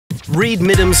Read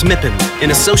MIDEM's MIPIM,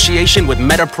 in association with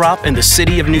Metaprop and the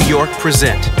City of New York,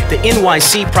 present the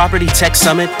NYC PropTech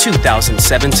Summit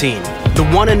 2017. The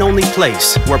one and only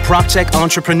place where PropTech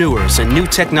entrepreneurs and new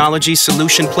technology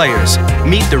solution players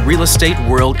meet the real estate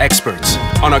world experts.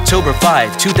 On October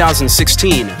 5,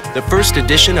 2016, the first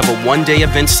edition of a one-day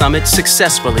event summit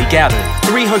successfully gathered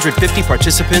 350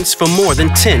 participants from more than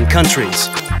 10 countries,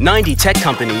 90 tech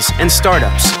companies and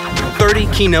startups, 30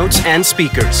 keynotes and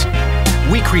speakers.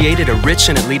 We created a rich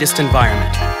and elitist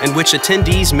environment in which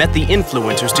attendees met the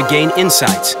influencers to gain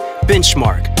insights,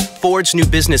 benchmark, forge new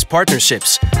business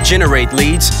partnerships, generate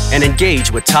leads, and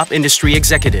engage with top industry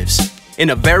executives. In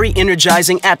a very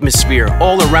energizing atmosphere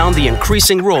all around the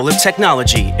increasing role of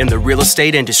technology in the real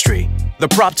estate industry. The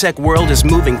PropTech world is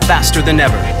moving faster than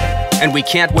ever, and we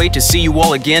can't wait to see you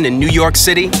all again in New York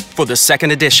City for the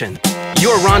second edition.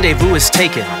 Your rendezvous is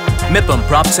taken. MIPIM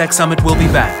PropTech Summit will be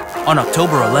back on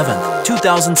October 11th,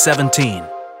 2017.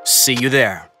 See you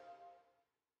there.